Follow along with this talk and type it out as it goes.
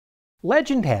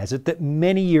Legend has it that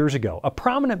many years ago, a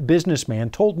prominent businessman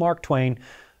told Mark Twain,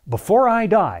 "Before I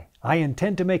die, I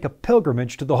intend to make a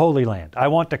pilgrimage to the Holy Land. I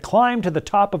want to climb to the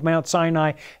top of Mount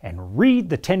Sinai and read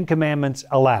the Ten Commandments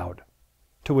aloud."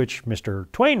 To which Mr.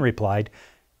 Twain replied,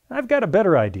 "I've got a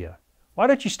better idea. Why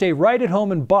don't you stay right at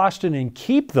home in Boston and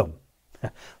keep them?"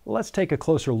 Let's take a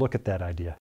closer look at that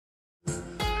idea.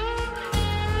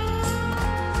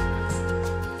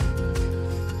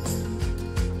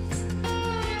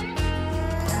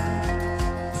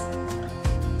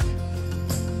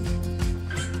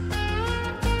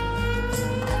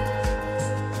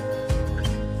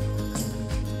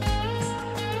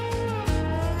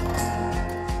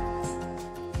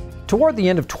 Toward the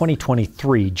end of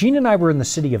 2023, Gene and I were in the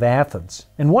city of Athens,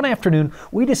 and one afternoon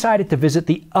we decided to visit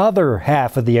the other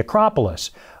half of the Acropolis,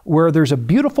 where there's a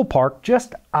beautiful park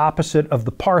just opposite of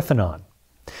the Parthenon.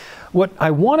 What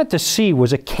I wanted to see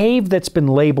was a cave that's been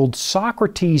labeled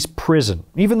Socrates' Prison,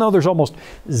 even though there's almost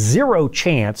zero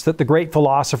chance that the great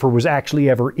philosopher was actually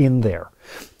ever in there.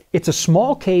 It's a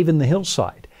small cave in the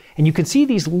hillside, and you can see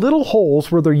these little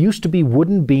holes where there used to be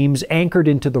wooden beams anchored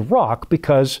into the rock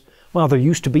because, well, there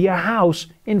used to be a house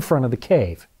in front of the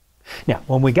cave. Now,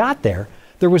 when we got there,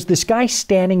 there was this guy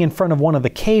standing in front of one of the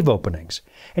cave openings,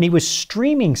 and he was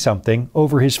streaming something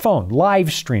over his phone,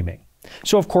 live streaming.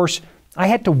 So, of course, I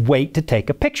had to wait to take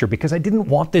a picture because I didn't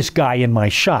want this guy in my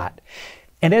shot.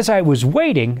 And as I was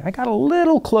waiting, I got a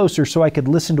little closer so I could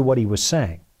listen to what he was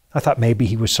saying. I thought maybe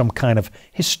he was some kind of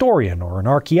historian or an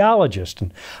archaeologist,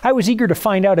 and I was eager to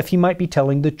find out if he might be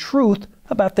telling the truth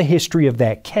about the history of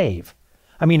that cave.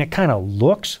 I mean, it kind of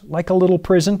looks like a little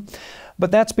prison, but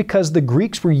that's because the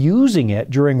Greeks were using it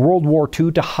during World War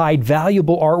II to hide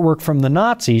valuable artwork from the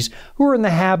Nazis, who were in the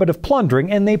habit of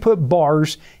plundering, and they put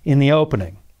bars in the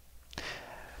opening.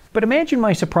 But imagine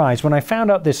my surprise when I found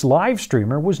out this live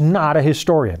streamer was not a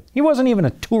historian. He wasn't even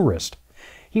a tourist.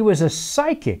 He was a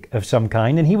psychic of some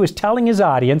kind, and he was telling his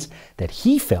audience that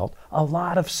he felt a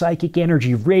lot of psychic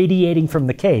energy radiating from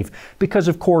the cave because,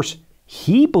 of course,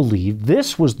 he believed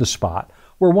this was the spot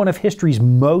where one of history's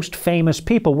most famous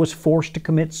people was forced to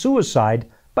commit suicide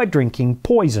by drinking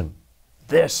poison.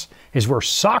 "This is where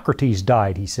Socrates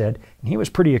died," he said, and he was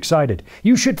pretty excited.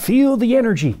 "You should feel the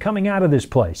energy coming out of this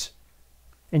place."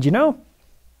 And you know,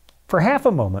 for half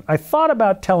a moment, I thought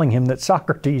about telling him that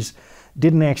Socrates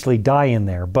didn't actually die in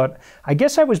there, but I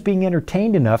guess I was being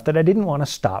entertained enough that I didn't want to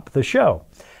stop the show.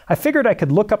 I figured I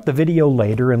could look up the video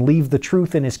later and leave the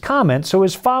truth in his comments so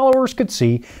his followers could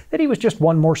see that he was just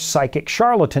one more psychic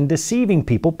charlatan deceiving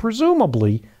people,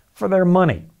 presumably for their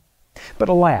money. But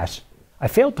alas, I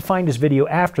failed to find his video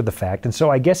after the fact, and so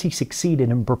I guess he succeeded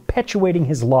in perpetuating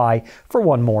his lie for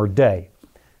one more day.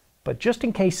 But just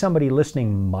in case somebody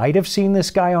listening might have seen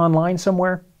this guy online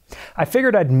somewhere, I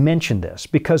figured I'd mention this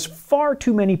because far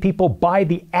too many people buy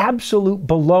the absolute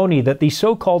baloney that these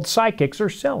so-called psychics are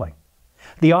selling.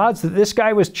 The odds that this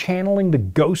guy was channeling the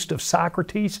ghost of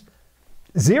Socrates?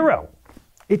 Zero.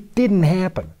 It didn't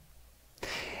happen.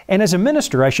 And as a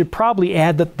minister, I should probably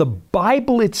add that the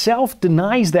Bible itself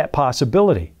denies that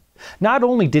possibility. Not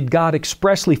only did God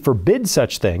expressly forbid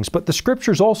such things, but the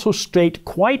scriptures also state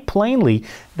quite plainly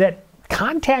that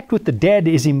contact with the dead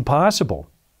is impossible.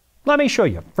 Let me show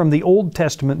you from the Old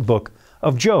Testament book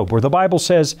of Job, where the Bible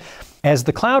says, "As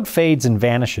the cloud fades and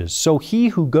vanishes, so he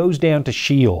who goes down to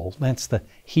Sheol," that's the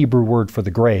Hebrew word for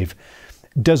the grave,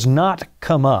 "does not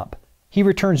come up. He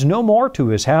returns no more to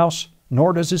his house,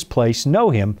 nor does his place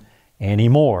know him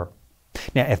anymore."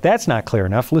 Now, if that's not clear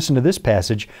enough, listen to this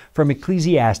passage from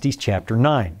Ecclesiastes chapter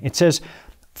 9. It says,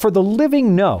 "For the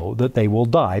living know that they will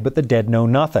die, but the dead know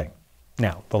nothing."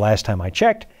 Now, the last time I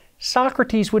checked,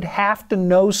 Socrates would have to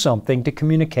know something to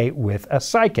communicate with a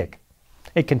psychic.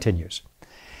 It continues,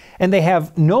 "And they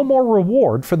have no more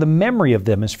reward, for the memory of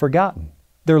them is forgotten.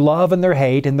 Their love and their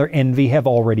hate and their envy have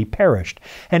already perished,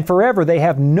 and forever they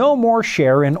have no more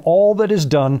share in all that is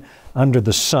done under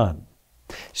the sun."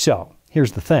 So,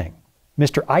 here's the thing.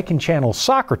 Mr. I Can Channel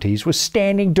Socrates was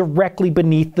standing directly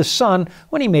beneath the sun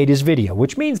when he made his video,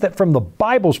 which means that from the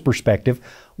Bible's perspective,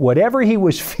 whatever he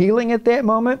was feeling at that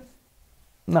moment,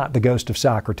 not the ghost of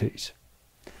Socrates.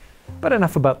 But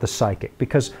enough about the psychic,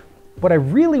 because what I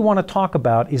really want to talk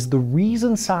about is the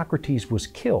reason Socrates was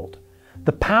killed.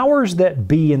 The powers that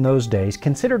be in those days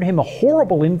considered him a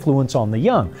horrible influence on the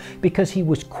young because he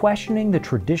was questioning the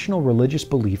traditional religious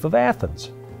belief of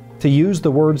Athens. To use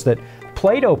the words that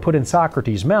Plato put in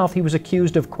Socrates' mouth, he was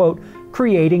accused of, quote,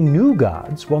 creating new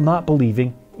gods while not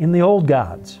believing in the old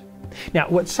gods. Now,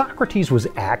 what Socrates was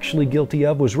actually guilty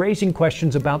of was raising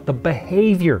questions about the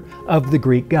behavior of the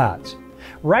Greek gods.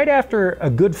 Right after a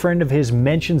good friend of his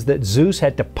mentions that Zeus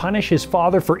had to punish his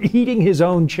father for eating his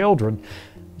own children,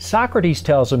 Socrates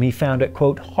tells him he found it,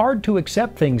 quote, hard to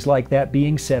accept things like that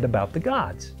being said about the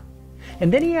gods.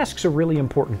 And then he asks a really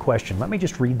important question. Let me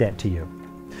just read that to you.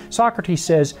 Socrates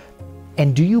says,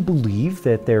 "And do you believe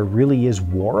that there really is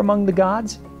war among the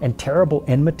gods, and terrible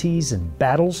enmities and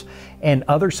battles, and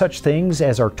other such things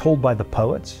as are told by the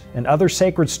poets, and other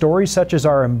sacred stories such as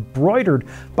are embroidered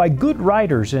by good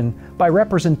writers, and by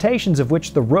representations of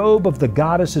which the robe of the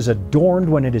goddess is adorned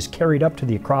when it is carried up to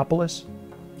the Acropolis?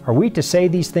 Are we to say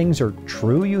these things are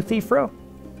true, Euthyphro?"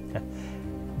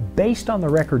 Based on the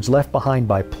records left behind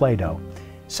by Plato,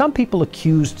 some people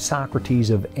accused Socrates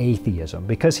of atheism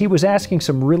because he was asking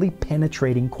some really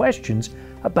penetrating questions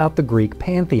about the Greek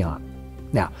pantheon.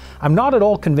 Now, I'm not at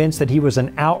all convinced that he was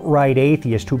an outright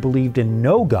atheist who believed in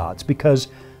no gods, because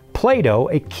Plato,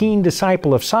 a keen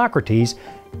disciple of Socrates,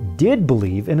 did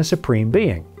believe in a supreme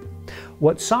being.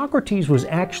 What Socrates was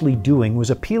actually doing was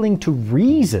appealing to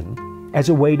reason as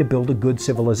a way to build a good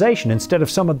civilization, instead of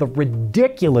some of the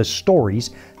ridiculous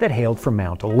stories that hailed from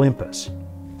Mount Olympus.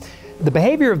 The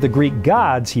behavior of the Greek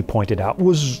gods, he pointed out,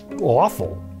 was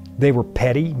awful. They were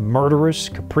petty, murderous,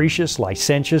 capricious,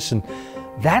 licentious, and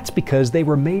that's because they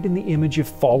were made in the image of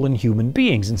fallen human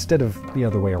beings instead of the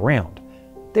other way around.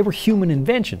 They were human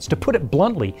inventions. To put it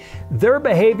bluntly, their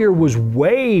behavior was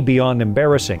way beyond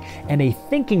embarrassing, and a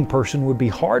thinking person would be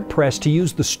hard-pressed to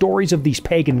use the stories of these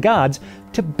pagan gods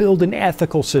to build an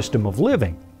ethical system of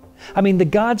living. I mean, the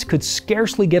gods could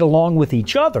scarcely get along with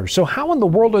each other, so how in the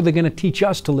world are they going to teach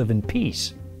us to live in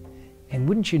peace? And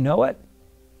wouldn't you know it,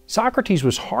 Socrates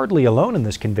was hardly alone in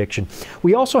this conviction.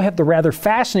 We also have the rather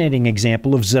fascinating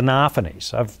example of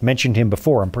Xenophanes. I've mentioned him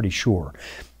before, I'm pretty sure.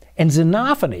 And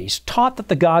Xenophanes taught that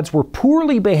the gods were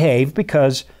poorly behaved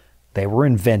because they were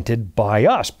invented by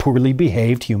us, poorly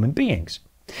behaved human beings.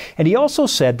 And he also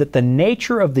said that the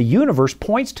nature of the universe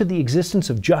points to the existence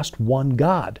of just one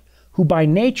God, who by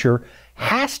nature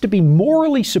has to be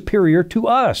morally superior to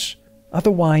us.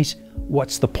 Otherwise,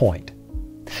 what's the point?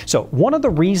 So, one of the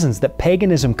reasons that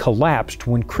paganism collapsed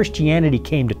when Christianity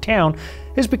came to town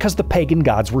is because the pagan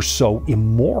gods were so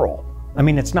immoral. I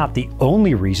mean, it's not the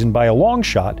only reason by a long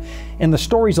shot, and the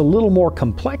story's a little more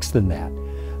complex than that.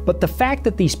 But the fact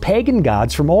that these pagan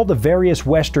gods from all the various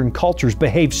Western cultures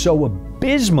behave so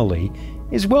abysmally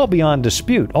is well beyond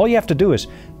dispute. All you have to do is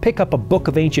pick up a book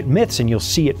of ancient myths and you'll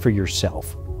see it for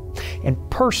yourself. And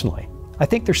personally, I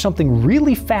think there's something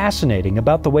really fascinating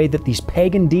about the way that these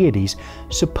pagan deities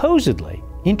supposedly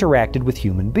interacted with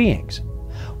human beings.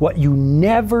 What you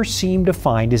never seem to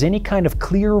find is any kind of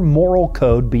clear moral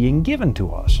code being given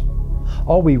to us.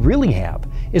 All we really have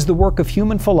is the work of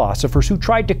human philosophers who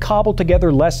tried to cobble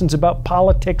together lessons about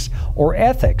politics or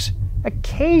ethics,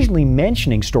 occasionally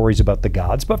mentioning stories about the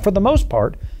gods, but for the most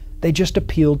part, they just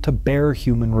appealed to bare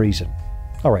human reason.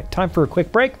 All right, time for a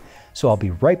quick break, so I'll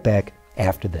be right back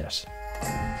after this.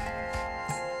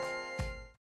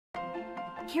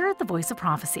 Here at the Voice of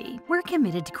Prophecy, we're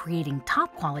committed to creating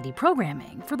top-quality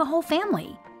programming for the whole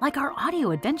family, like our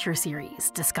audio adventure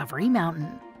series, Discovery Mountain.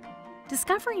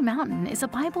 Discovery Mountain is a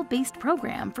Bible-based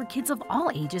program for kids of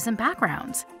all ages and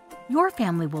backgrounds. Your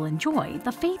family will enjoy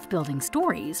the faith-building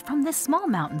stories from this small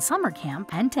mountain summer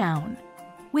camp and town.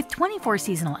 With 24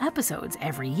 seasonal episodes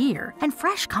every year and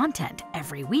fresh content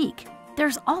every week,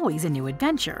 there's always a new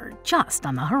adventure just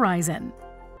on the horizon.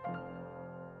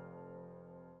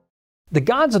 The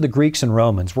gods of the Greeks and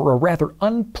Romans were a rather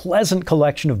unpleasant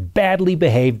collection of badly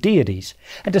behaved deities,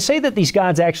 and to say that these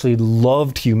gods actually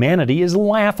loved humanity is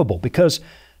laughable because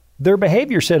their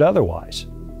behavior said otherwise.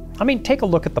 I mean, take a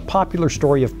look at the popular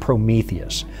story of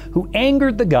Prometheus, who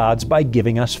angered the gods by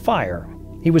giving us fire.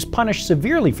 He was punished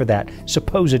severely for that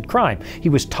supposed crime. He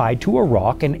was tied to a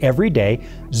rock, and every day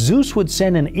Zeus would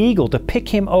send an eagle to pick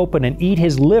him open and eat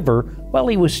his liver while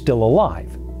he was still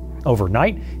alive.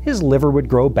 Overnight, his liver would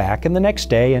grow back, and the next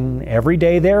day and every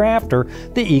day thereafter,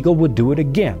 the eagle would do it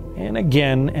again and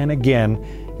again and again,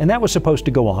 and that was supposed to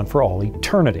go on for all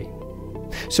eternity.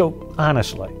 So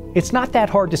honestly, it's not that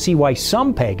hard to see why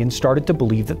some pagans started to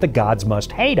believe that the gods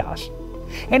must hate us.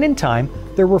 And in time,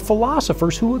 there were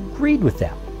philosophers who agreed with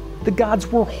them. The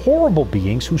gods were horrible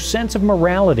beings whose sense of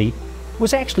morality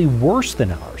was actually worse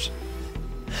than ours.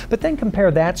 But then compare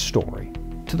that story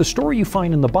to the story you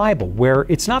find in the Bible, where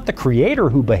it's not the Creator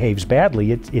who behaves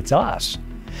badly, it's us.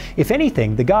 If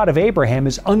anything, the God of Abraham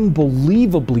is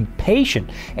unbelievably patient,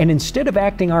 and instead of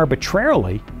acting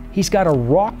arbitrarily, He's got a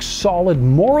rock-solid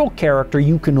moral character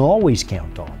you can always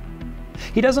count on.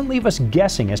 He doesn't leave us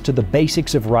guessing as to the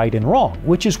basics of right and wrong,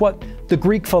 which is what the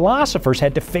Greek philosophers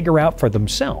had to figure out for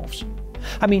themselves.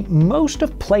 I mean, most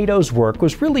of Plato's work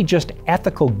was really just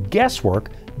ethical guesswork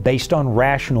based on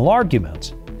rational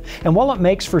arguments. And while it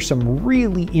makes for some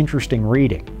really interesting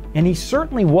reading, and he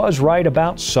certainly was right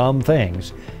about some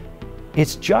things,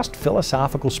 it's just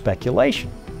philosophical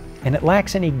speculation, and it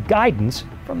lacks any guidance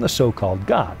from the so-called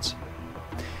gods.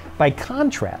 By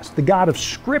contrast, the God of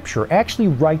Scripture actually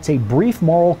writes a brief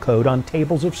moral code on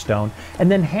tables of stone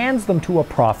and then hands them to a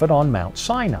prophet on Mount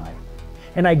Sinai.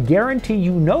 And I guarantee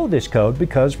you know this code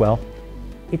because, well,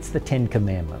 it's the Ten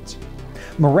Commandments.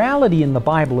 Morality in the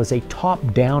Bible is a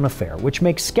top-down affair, which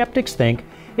makes skeptics think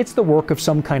it's the work of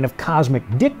some kind of cosmic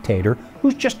dictator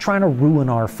who's just trying to ruin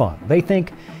our fun. They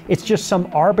think it's just some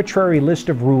arbitrary list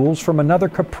of rules from another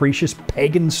capricious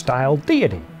pagan-style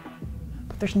deity.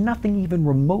 But there's nothing even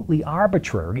remotely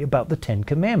arbitrary about the Ten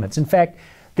Commandments. In fact,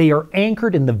 they are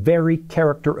anchored in the very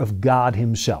character of God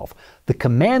Himself. The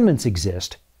commandments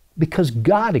exist because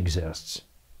God exists.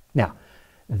 Now,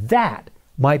 that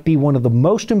might be one of the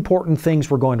most important things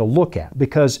we're going to look at,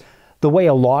 because the way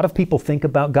a lot of people think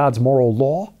about God's moral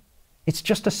law, it's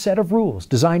just a set of rules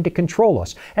designed to control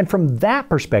us. And from that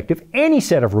perspective, any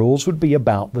set of rules would be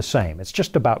about the same. It's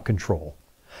just about control.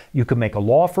 You could make a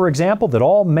law, for example, that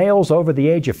all males over the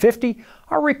age of 50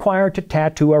 are required to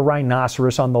tattoo a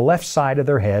rhinoceros on the left side of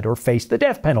their head or face the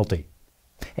death penalty.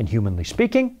 And humanly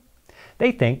speaking,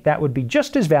 they think that would be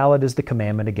just as valid as the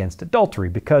commandment against adultery,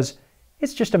 because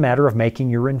it's just a matter of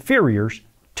making your inferiors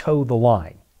toe the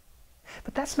line.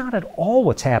 But that's not at all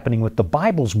what's happening with the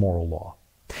Bible's moral law.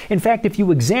 In fact, if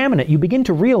you examine it, you begin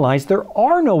to realize there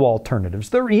are no alternatives.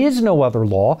 There is no other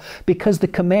law, because the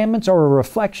commandments are a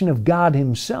reflection of God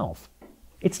Himself.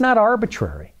 It's not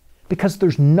arbitrary, because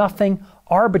there's nothing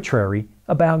arbitrary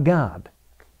about God.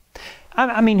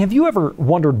 I mean, have you ever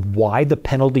wondered why the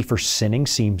penalty for sinning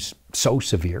seems so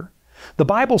severe? The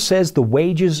Bible says the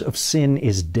wages of sin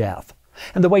is death.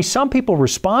 And the way some people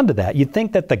respond to that, you'd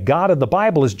think that the God of the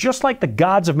Bible is just like the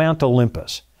gods of Mount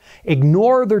Olympus.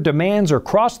 Ignore their demands or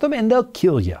cross them and they'll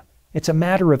kill you. It's a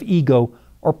matter of ego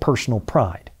or personal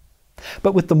pride.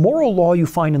 But with the moral law you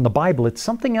find in the Bible, it's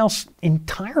something else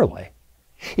entirely.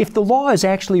 If the law is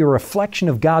actually a reflection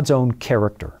of God's own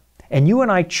character, and you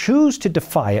and I choose to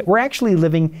defy it, we're actually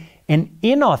living an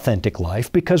inauthentic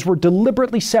life because we're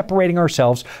deliberately separating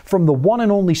ourselves from the one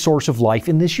and only source of life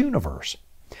in this universe.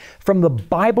 From the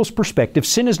Bible's perspective,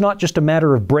 sin is not just a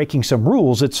matter of breaking some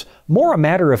rules, it's more a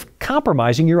matter of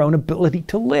compromising your own ability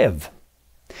to live.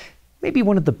 Maybe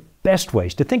one of the best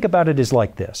ways to think about it is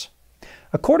like this.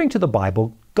 According to the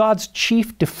Bible, God's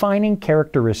chief defining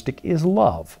characteristic is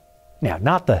love. Now,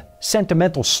 not the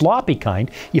sentimental, sloppy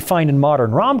kind you find in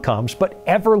modern rom-coms, but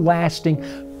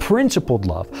everlasting, principled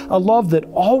love. A love that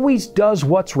always does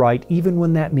what's right, even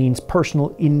when that means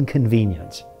personal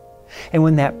inconvenience. And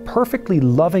when that perfectly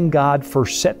loving God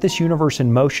first set this universe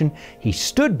in motion, He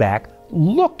stood back,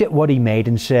 looked at what He made,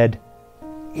 and said,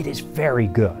 "It is very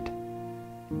good."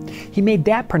 He made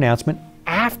that pronouncement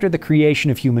after the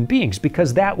creation of human beings,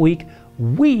 because that week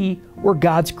we were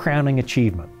God's crowning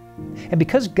achievement. And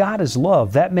because God is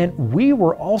love, that meant we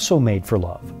were also made for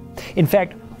love. In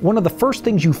fact, one of the first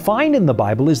things you find in the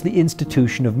Bible is the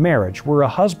institution of marriage, where a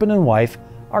husband and wife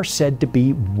are said to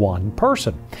be one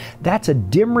person. That's a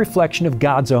dim reflection of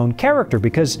God's own character,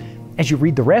 because as you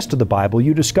read the rest of the Bible,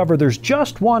 you discover there's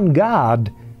just one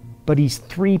God, but He's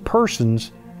three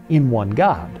persons in one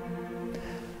God.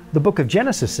 The book of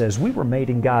Genesis says we were made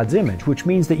in God's image, which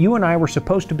means that you and I were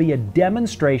supposed to be a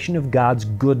demonstration of God's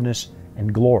goodness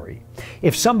and glory.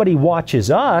 If somebody watches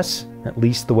us, at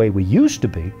least the way we used to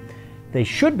be, they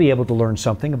should be able to learn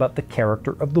something about the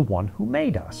character of the one who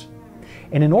made us.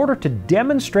 And in order to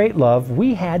demonstrate love,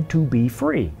 we had to be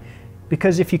free.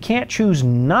 Because if you can't choose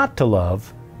not to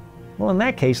love, well, in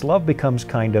that case, love becomes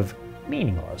kind of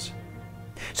meaningless.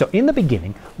 So in the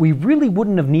beginning, we really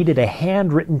wouldn't have needed a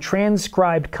handwritten,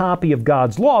 transcribed copy of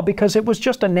God's law, because it was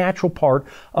just a natural part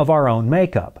of our own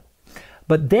makeup.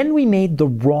 But then we made the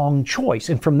wrong choice,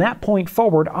 and from that point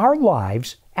forward, our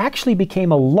lives actually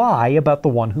became a lie about the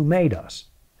one who made us.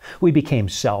 We became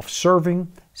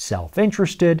self-serving,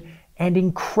 self-interested, and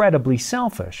incredibly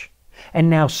selfish. And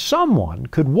now someone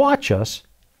could watch us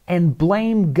and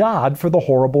blame God for the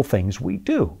horrible things we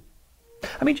do.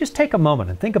 I mean, just take a moment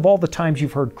and think of all the times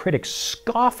you've heard critics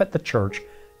scoff at the church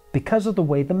because of the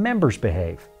way the members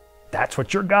behave. That's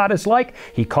what your God is like?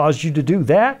 He caused you to do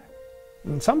that?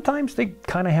 And sometimes they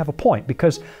kind of have a point,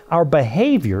 because our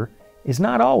behavior is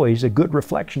not always a good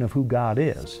reflection of who God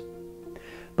is.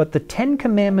 But the Ten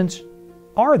Commandments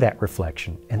are that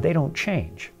reflection, and they don't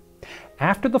change.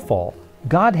 After the fall,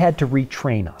 God had to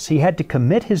retrain us. He had to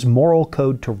commit His moral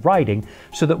code to writing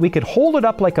so that we could hold it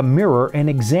up like a mirror and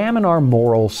examine our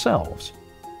moral selves.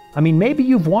 I mean, maybe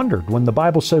you've wondered when the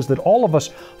Bible says that all of us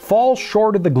fall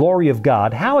short of the glory of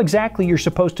God, how exactly you're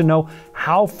supposed to know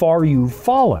how far you've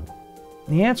fallen.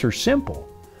 And the answer is simple.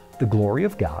 The glory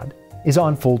of God is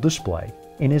on full display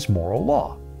in His moral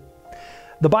law.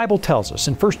 The Bible tells us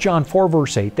in 1 John 4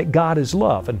 verse 8 that God is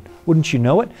love, and wouldn't you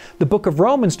know it, the book of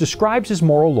Romans describes His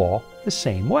moral law the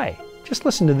same way. Just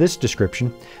listen to this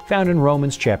description found in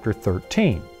Romans chapter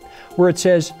 13, where it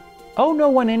says, "Owe no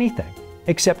one anything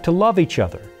except to love each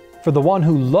other. For the one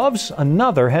who loves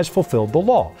another has fulfilled the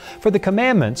law. For the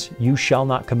commandments, you shall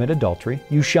not commit adultery,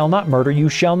 you shall not murder, you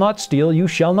shall not steal, you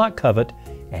shall not covet,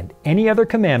 and any other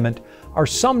commandment are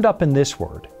summed up in this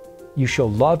word, you shall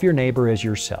love your neighbor as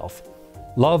yourself.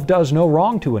 Love does no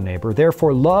wrong to a neighbor,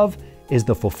 therefore love is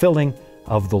the fulfilling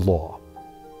of the law."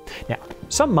 Now,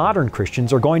 some modern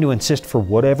Christians are going to insist for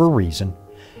whatever reason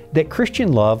that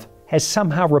Christian love has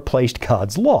somehow replaced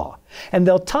God's law. And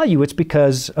they'll tell you it's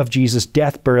because of Jesus'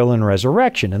 death, burial, and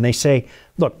resurrection. And they say,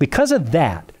 look, because of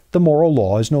that, the moral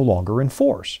law is no longer in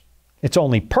force. Its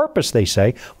only purpose, they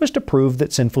say, was to prove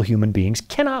that sinful human beings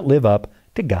cannot live up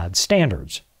to God's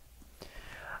standards.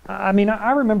 I mean,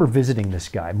 I remember visiting this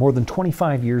guy more than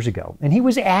 25 years ago, and he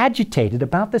was agitated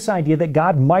about this idea that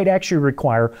God might actually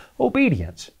require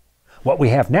obedience. What we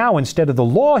have now instead of the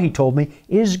law, he told me,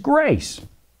 is grace.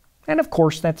 And of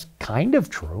course, that's kind of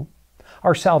true.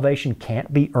 Our salvation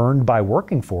can't be earned by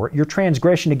working for it. Your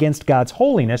transgression against God's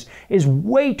holiness is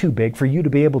way too big for you to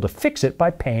be able to fix it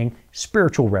by paying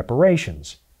spiritual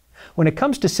reparations. When it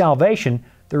comes to salvation,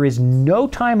 there is no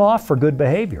time off for good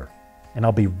behavior. And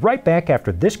I'll be right back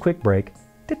after this quick break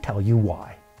to tell you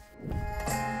why.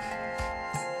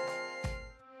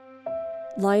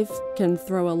 Life can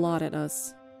throw a lot at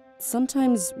us.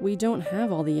 Sometimes we don't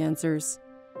have all the answers.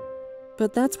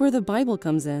 But that's where the Bible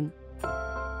comes in.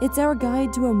 It's our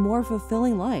guide to a more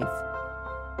fulfilling life.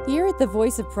 Here at the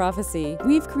Voice of Prophecy,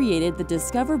 we've created the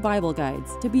Discover Bible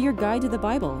Guides to be your guide to the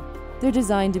Bible. They're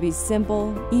designed to be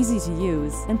simple, easy to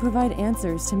use, and provide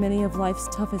answers to many of life's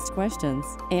toughest questions.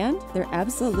 And they're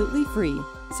absolutely free.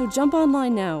 So jump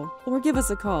online now, or give us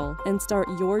a call and start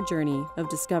your journey of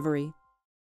discovery.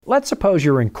 Let's suppose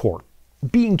you're in court,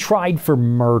 being tried for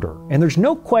murder, and there's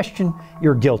no question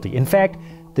you're guilty. In fact,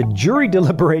 the jury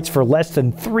deliberates for less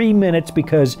than 3 minutes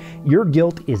because your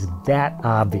guilt is that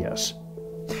obvious.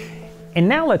 And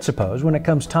now let's suppose when it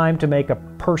comes time to make a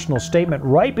personal statement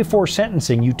right before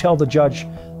sentencing, you tell the judge,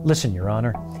 "Listen, Your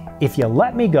Honor, if you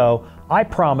let me go, I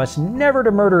promise never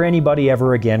to murder anybody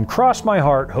ever again. Cross my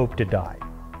heart, hope to die."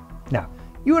 Now,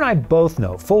 you and I both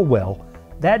know full well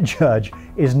that judge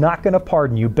is not going to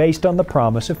pardon you based on the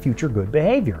promise of future good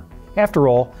behavior. After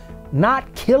all,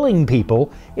 not killing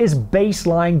people is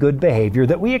baseline good behavior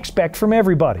that we expect from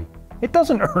everybody. It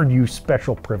doesn't earn you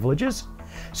special privileges.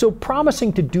 So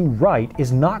promising to do right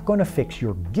is not going to fix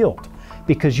your guilt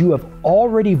because you have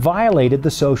already violated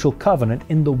the social covenant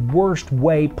in the worst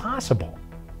way possible.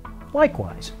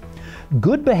 Likewise,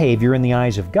 good behavior in the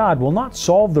eyes of God will not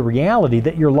solve the reality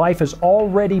that your life has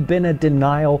already been a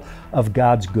denial of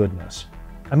God's goodness.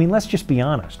 I mean, let's just be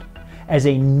honest. As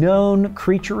a known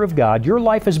creature of God, your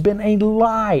life has been a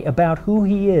lie about who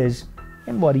He is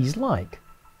and what He's like.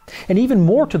 And even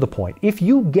more to the point, if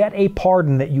you get a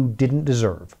pardon that you didn't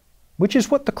deserve, which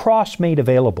is what the cross made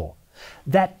available,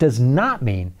 that does not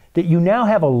mean that you now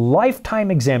have a lifetime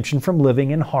exemption from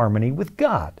living in harmony with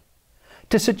God.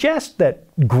 To suggest that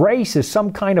grace is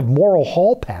some kind of moral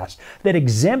hall pass that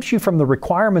exempts you from the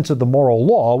requirements of the moral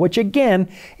law, which again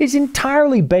is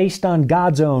entirely based on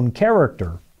God's own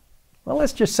character, well,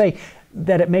 let's just say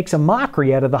that it makes a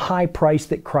mockery out of the high price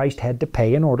that Christ had to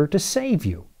pay in order to save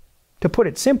you. To put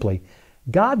it simply,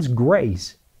 God's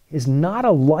grace is not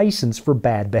a license for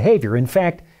bad behavior. In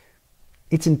fact,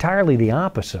 it's entirely the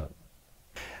opposite.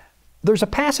 There's a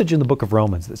passage in the book of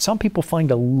Romans that some people find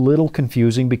a little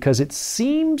confusing because it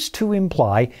seems to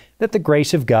imply that the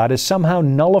grace of God has somehow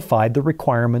nullified the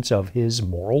requirements of His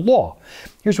moral law.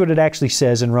 Here's what it actually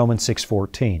says in Romans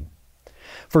 6:14.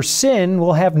 "For sin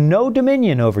will have no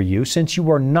dominion over you, since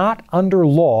you are not under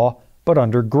law, but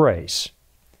under grace."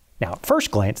 Now, at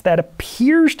first glance, that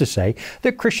appears to say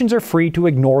that Christians are free to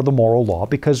ignore the moral law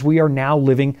because we are now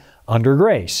living under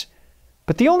grace.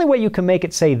 But the only way you can make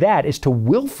it say that is to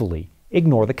willfully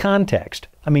ignore the context.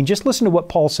 I mean, just listen to what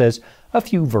Paul says a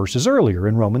few verses earlier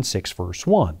in Romans 6, verse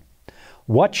 1.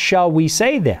 "What shall we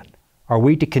say then? Are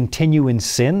we to continue in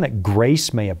sin that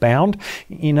grace may abound?"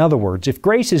 In other words, if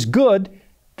grace is good,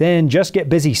 then just get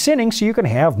busy sinning so you can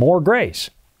have more grace.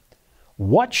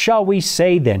 What shall we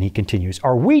say then, he continues?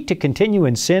 Are we to continue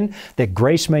in sin that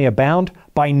grace may abound?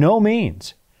 By no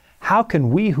means. How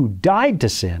can we who died to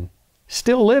sin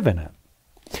still live in it?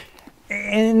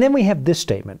 And then we have this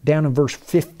statement down in verse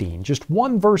 15, just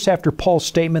one verse after Paul's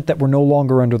statement that we're no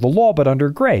longer under the law but under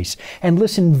grace. And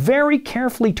listen very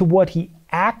carefully to what he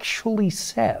actually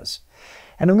says.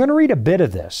 And I'm going to read a bit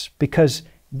of this because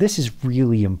this is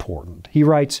really important. He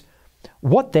writes,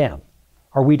 "What then?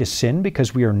 Are we to sin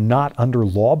because we are not under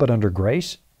law but under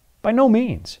grace? By no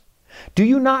means. Do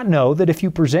you not know that if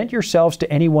you present yourselves to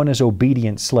anyone as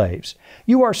obedient slaves,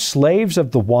 you are slaves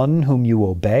of the one whom you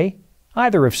obey,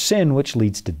 either of sin which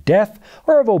leads to death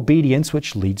or of obedience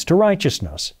which leads to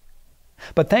righteousness?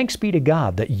 But thanks be to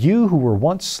God that you who were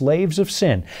once slaves of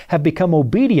sin have become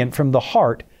obedient from the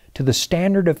heart to the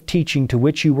standard of teaching to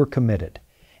which you were committed,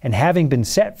 and having been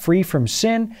set free from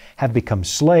sin, have become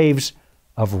slaves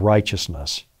of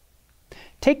righteousness."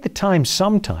 Take the time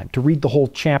sometime to read the whole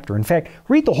chapter. In fact,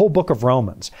 read the whole book of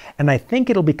Romans, and I think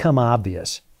it'll become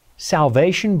obvious.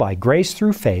 Salvation by grace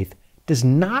through faith does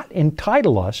not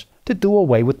entitle us to do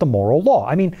away with the moral law.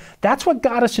 I mean, that's what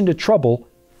got us into trouble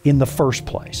in the first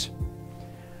place.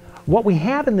 What we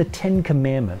have in the Ten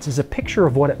Commandments is a picture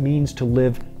of what it means to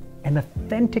live an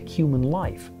authentic human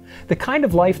life, the kind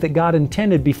of life that God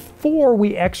intended before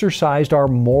we exercised our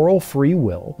moral free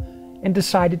will and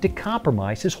decided to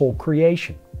compromise His whole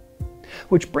creation.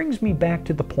 Which brings me back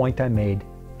to the point I made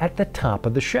at the top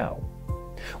of the show,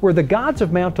 where the gods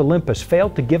of Mount Olympus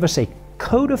failed to give us a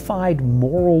codified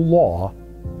moral law.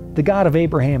 The God of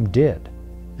Abraham did.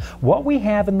 What we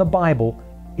have in the Bible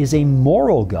is a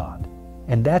moral God,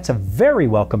 and that's a very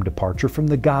welcome departure from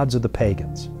the gods of the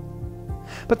pagans.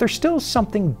 But there's still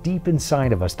something deep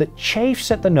inside of us that chafes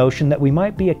at the notion that we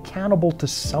might be accountable to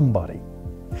somebody.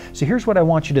 So here's what I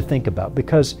want you to think about,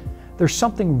 because there's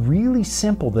something really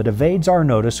simple that evades our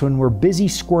notice when we're busy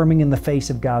squirming in the face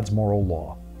of God's moral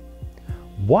law.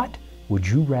 What would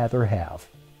you rather have?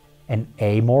 An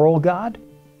amoral God?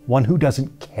 One who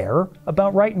doesn't care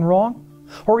about right and wrong?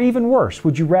 Or even worse,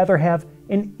 would you rather have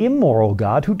an immoral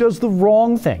God who does the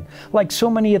wrong thing, like so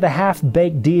many of the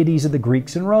half-baked deities of the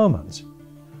Greeks and Romans?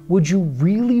 Would you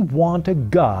really want a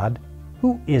God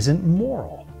who isn't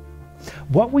moral?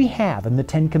 What we have in the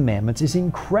Ten Commandments is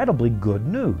incredibly good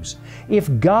news.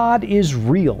 If God is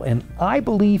real, and I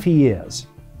believe He is,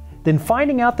 then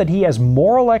finding out that He has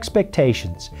moral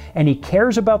expectations and He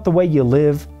cares about the way you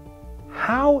live,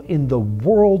 how in the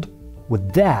world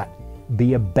would that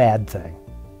be a bad thing?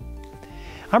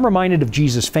 I'm reminded of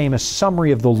Jesus' famous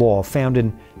summary of the law found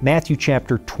in Matthew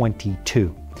chapter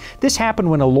 22. This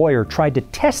happened when a lawyer tried to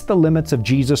test the limits of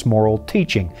Jesus' moral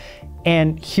teaching.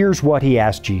 And here's what he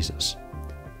asked Jesus.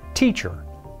 "Teacher,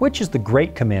 which is the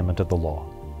great commandment of the law?"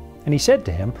 And he said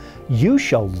to him, "You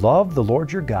shall love the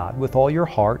Lord your God with all your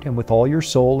heart and with all your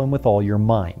soul and with all your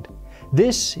mind.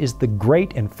 This is the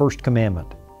great and first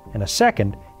commandment. And a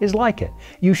second is like it.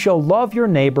 You shall love your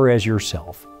neighbor as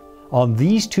yourself. On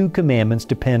these two commandments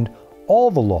depend all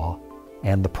the law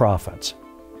and the prophets."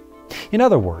 In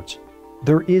other words,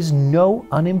 there is no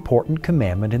unimportant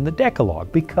commandment in the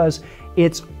Decalogue because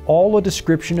it's all a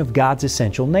description of God's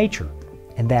essential nature,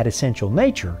 and that essential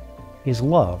nature is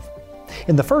love.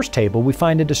 In the first table, we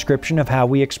find a description of how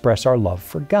we express our love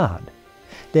for God.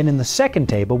 Then in the second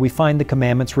table, we find the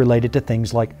commandments related to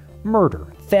things like murder,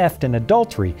 theft, and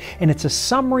adultery, and it's a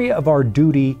summary of our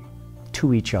duty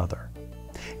to each other.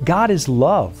 God is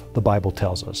love, the Bible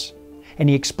tells us, and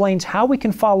He explains how we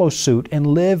can follow suit and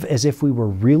live as if we were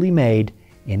really made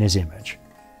in His image.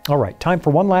 All right, time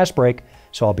for one last break,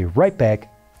 so I'll be right back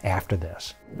after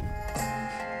this.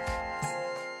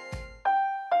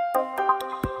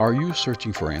 Are you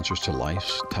searching for answers to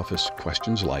life's toughest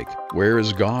questions like, where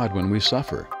is God when we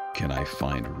suffer? Can I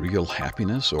find real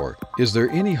happiness? Or is there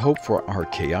any hope for our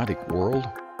chaotic world?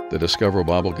 The Discover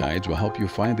Bible Guides will help you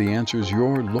find the answers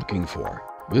you're looking for.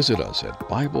 Visit us at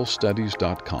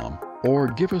BibleStudies.com or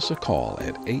give us a call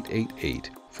at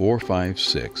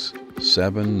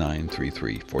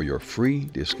 888-456-7933 for your free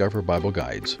Discover Bible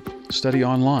Guides. Study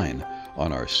online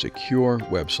on our secure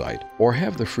website or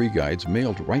have the free guides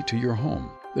mailed right to your home.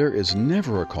 There is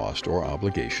never a cost or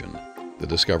obligation. The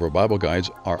Discover Bible Guides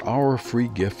are our free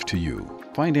gift to you.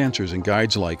 Find answers in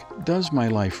guides like, Does my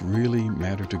life really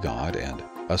matter to God? And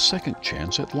A Second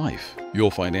Chance at Life.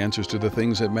 You'll find answers to the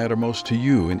things that matter most to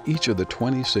you in each of the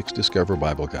 26 Discover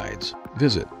Bible Guides.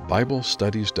 Visit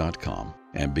BibleStudies.com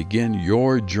and begin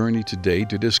your journey today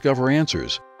to discover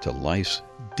answers to life's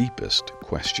deepest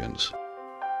questions.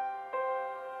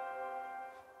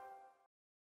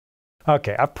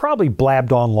 Okay, I've probably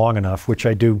blabbed on long enough, which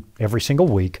I do every single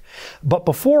week. But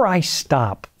before I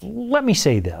stop, let me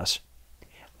say this.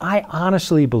 I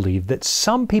honestly believe that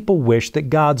some people wish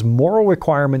that God's moral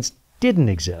requirements didn't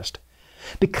exist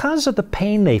because of the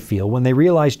pain they feel when they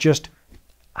realize just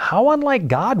how unlike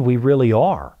God we really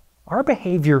are. Our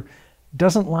behavior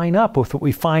doesn't line up with what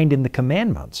we find in the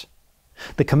commandments.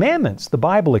 The commandments, the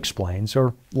Bible explains,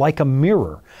 are like a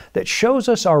mirror that shows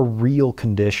us our real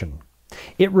condition.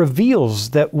 It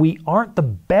reveals that we aren't the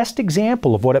best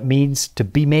example of what it means to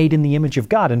be made in the image of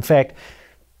God. In fact,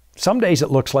 some days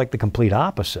it looks like the complete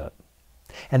opposite.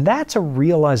 And that's a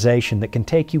realization that can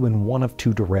take you in one of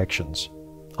two directions.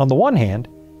 On the one hand,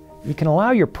 you can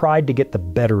allow your pride to get the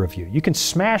better of you. You can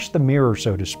smash the mirror,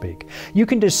 so to speak. You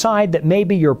can decide that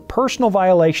maybe your personal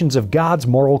violations of God's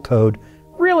moral code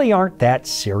really aren't that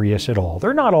serious at all.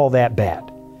 They're not all that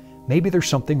bad. Maybe there's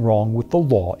something wrong with the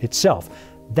law itself.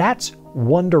 That's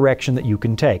one direction that you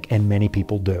can take, and many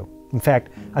people do. In fact,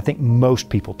 I think most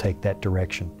people take that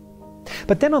direction.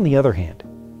 But then on the other hand,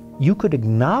 you could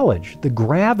acknowledge the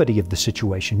gravity of the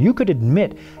situation. You could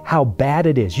admit how bad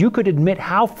it is. You could admit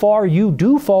how far you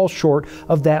do fall short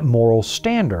of that moral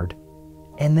standard,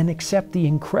 and then accept the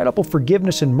incredible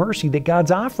forgiveness and mercy that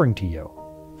God's offering to you.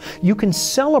 You can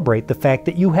celebrate the fact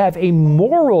that you have a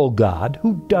moral God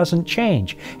who doesn't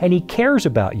change, and He cares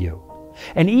about you.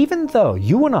 And even though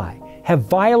you and I have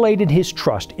violated His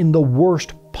trust in the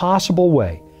worst possible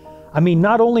way, I mean,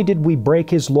 not only did we break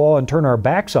His law and turn our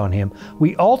backs on Him,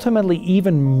 we ultimately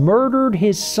even murdered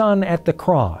His Son at the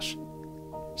cross.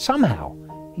 Somehow,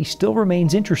 He still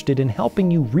remains interested in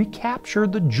helping you recapture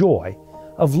the joy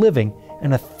of living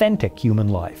an authentic human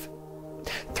life.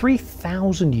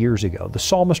 3,000 years ago, the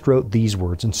psalmist wrote these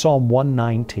words in Psalm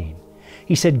 119.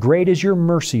 He said, "Great is your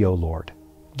mercy, O Lord.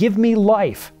 Give me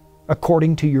life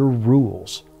according to your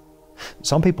rules."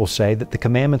 Some people say that the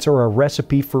commandments are a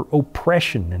recipe for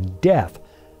oppression and death,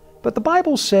 but the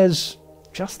Bible says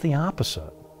just the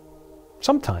opposite.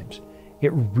 Sometimes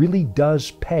it really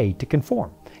does pay to conform.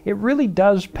 It really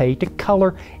does pay to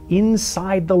color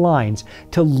inside the lines,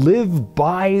 to live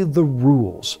by the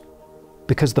rules,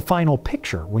 because the final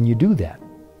picture, when you do that,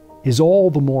 is all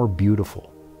the more beautiful.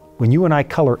 When you and I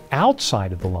color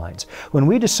outside of the lines, when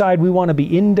we decide we want to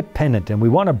be independent and we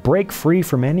want to break free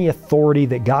from any authority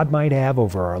that God might have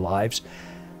over our lives,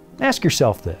 ask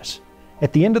yourself this.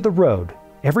 At the end of the road,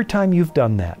 every time you've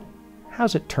done that,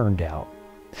 how's it turned out?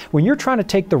 When you're trying to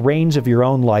take the reins of your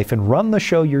own life and run the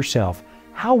show yourself,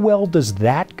 how well does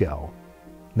that go?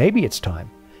 Maybe it's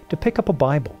time to pick up a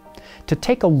Bible, to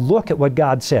take a look at what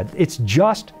God said. It's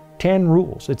just 10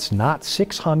 rules. It's not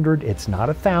 600. It's not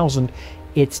 1,000.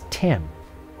 It's 10.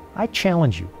 I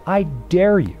challenge you. I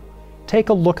dare you. Take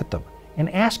a look at them and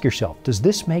ask yourself, does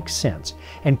this make sense?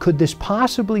 And could this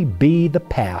possibly be the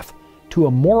path to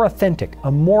a more authentic,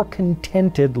 a more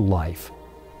contented life?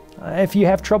 If you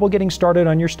have trouble getting started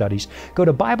on your studies, go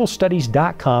to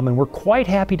BibleStudies.com and we're quite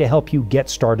happy to help you get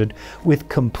started with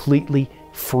completely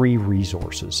free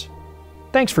resources.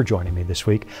 Thanks for joining me this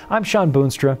week. I'm Shawn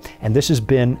Boonstra, and this has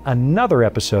been another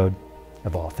episode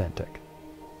of Authentic.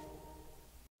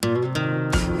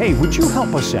 Hey, would you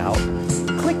help us out?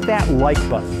 Click that like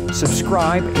button,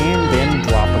 subscribe, and then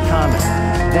drop a comment.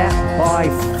 That by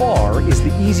far is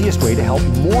the easiest way to help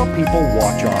more people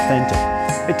watch Authentic.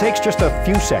 It takes just a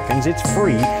few seconds, it's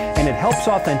free, and it helps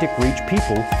Authentic reach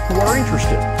people who are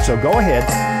interested. So go ahead,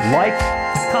 like,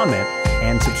 comment,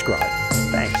 and subscribe.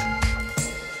 Thanks.